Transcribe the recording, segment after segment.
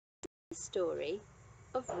story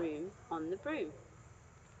of Room on the Broom.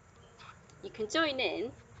 You can join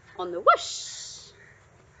in on the whoosh.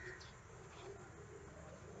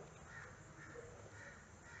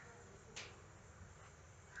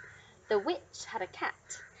 The witch had a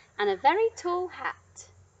cat and a very tall hat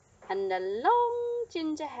and a long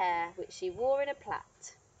ginger hair which she wore in a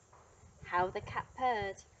plait. How the cat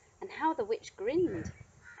purred and how the witch grinned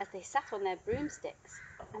as they sat on their broomsticks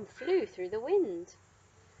and flew through the wind.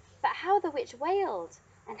 But how the witch wailed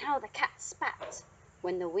and how the cat spat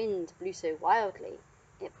when the wind blew so wildly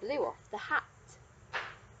it blew off the hat.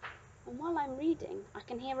 And while I'm reading, I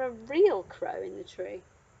can hear a real crow in the tree.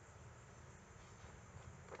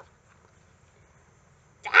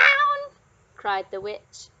 Down! Cried the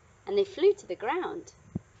witch, and they flew to the ground.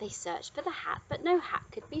 They searched for the hat, but no hat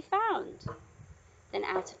could be found. Then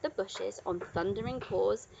out of the bushes, on thundering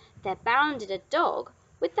paws, there bounded a dog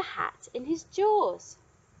with the hat in his jaws.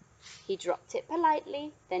 He dropped it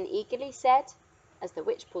politely, then eagerly said, as the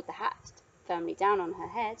witch pulled the hat firmly down on her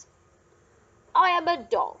head, I am a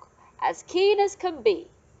dog, as keen as can be.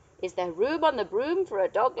 Is there room on the broom for a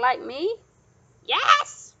dog like me?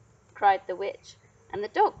 Yes, cried the witch, and the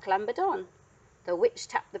dog clambered on. The witch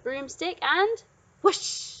tapped the broomstick and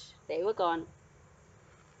whoosh, they were gone.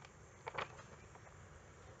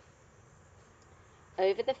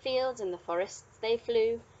 Over the fields and the forests they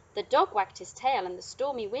flew. The dog wagged his tail and the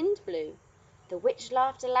stormy wind blew. The witch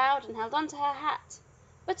laughed aloud and held on to her hat,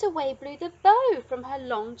 but away blew the bow from her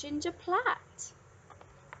long ginger plait.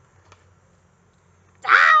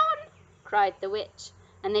 Down! Cried the witch,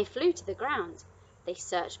 and they flew to the ground. They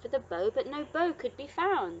searched for the bow, but no bow could be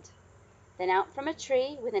found. Then out from a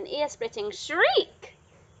tree, with an ear-splitting shriek,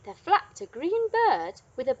 there flapped a green bird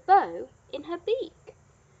with a bow in her beak.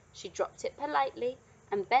 She dropped it politely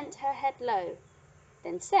and bent her head low,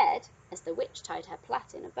 then said, as the witch tied her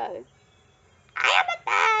plait in a bow, I am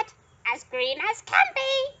a bird, as green as can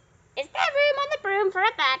be. Is there room on the broom for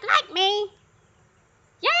a bird like me?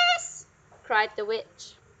 Yes, cried the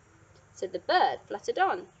witch. So the bird fluttered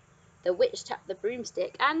on. The witch tapped the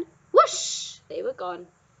broomstick and whoosh, they were gone.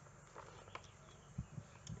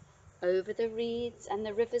 Over the reeds and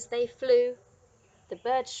the rivers they flew. The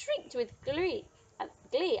bird shrieked with glee,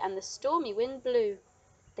 and the stormy wind blew.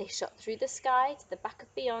 They shot through the sky to the back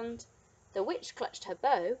of beyond. The witch clutched her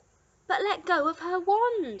bow, but let go of her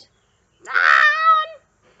wand. Down!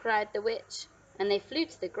 Cried the witch, and they flew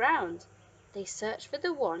to the ground. They searched for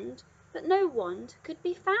the wand, but no wand could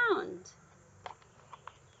be found.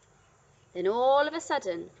 Then all of a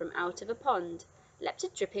sudden, from out of a pond, leapt a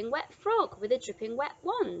dripping wet frog with a dripping wet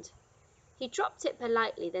wand. He dropped it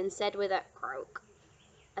politely, then said with a croak,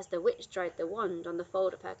 as the witch dried the wand on the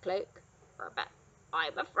fold of her cloak,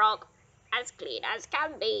 I'm a frog, as clean as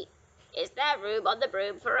can be. Is there room on the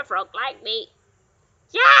broom for a frog like me?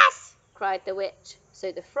 Yes, cried the witch,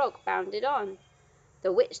 so the frog bounded on.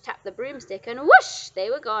 The witch tapped the broomstick and whoosh, they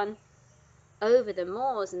were gone. Over the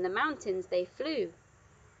moors and the mountains they flew.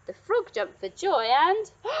 The frog jumped for joy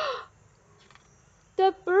and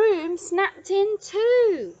the broom snapped in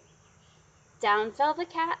two. Down fell the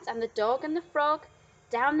cat and the dog and the frog.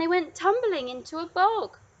 Down they went tumbling into a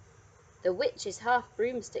bog. The witch's half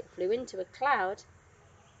broomstick flew into a cloud,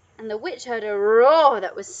 and the witch heard a roar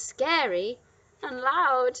that was scary and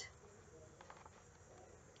loud.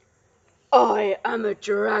 I am a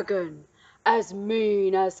dragon, as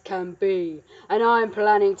mean as can be, and I'm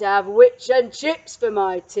planning to have witch and chips for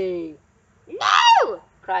my tea. No!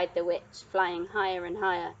 Cried the witch, flying higher and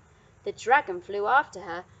higher. The dragon flew after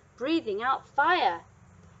her, breathing out fire.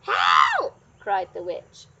 Help! Cried the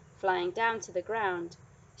witch, flying down to the ground.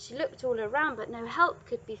 She looked all around, but no help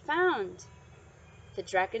could be found. The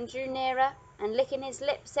dragon drew nearer, and licking his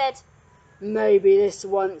lips said, Maybe this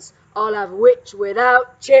once I'll have witch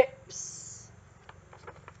without chips.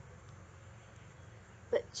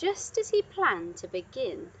 But just as he planned to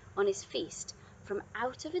begin on his feast, from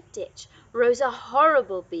out of a ditch rose a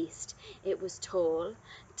horrible beast. It was tall,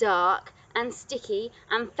 dark, and sticky,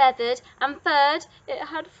 and feathered, and furred. It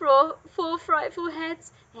had four frightful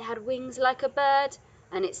heads. It had wings like a bird,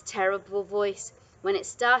 and its terrible voice, when it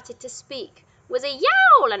started to speak, was a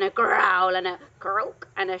yowl and a growl and a croak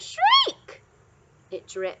and a shriek. It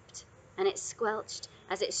dripped and it squelched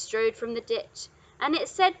as it strode from the ditch, and it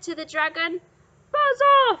said to the dragon, Buzz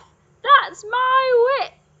off! That's my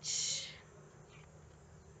witch!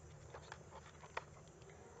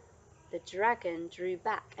 The dragon drew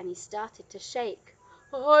back and he started to shake.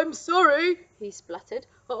 I'm sorry, he spluttered.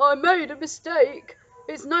 I made a mistake.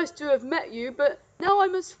 It's nice to have met you, but now I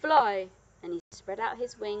must fly. And he spread out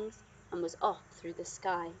his wings and was off through the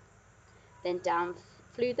sky. Then down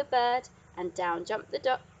flew the bird, and down jumped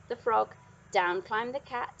the frog, down climbed the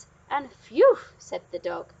cat, and phew, said the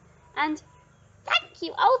dog. And thank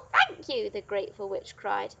you, oh thank you, the grateful witch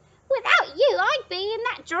cried. Without you I'd be in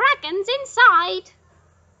that dragon's inside.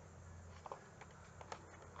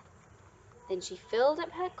 Then she filled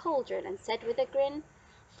up her cauldron and said with a grin,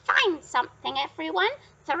 Find something, everyone,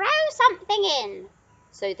 throw something in.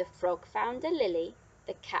 So the frog found a lily,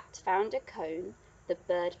 the cat found a cone, the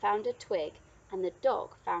bird found a twig, and the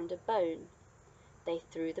dog found a bone. They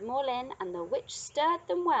threw them all in, and the witch stirred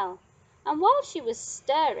them well, and while she was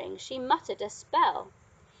stirring she muttered a spell.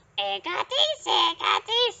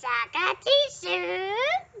 Iggity-siggity-saggity-soo.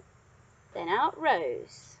 Then out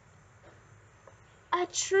rose a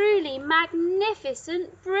truly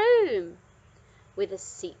magnificent broom, with the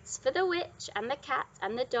seats for the witch and the cat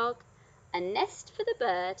and the dog, a nest for the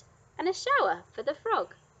bird, and a shower for the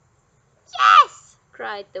frog. Yes!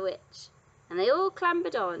 cried the witch, and they all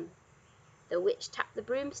clambered on. The witch tapped the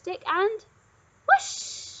broomstick and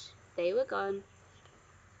whoosh! They were gone.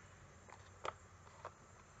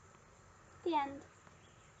 The end.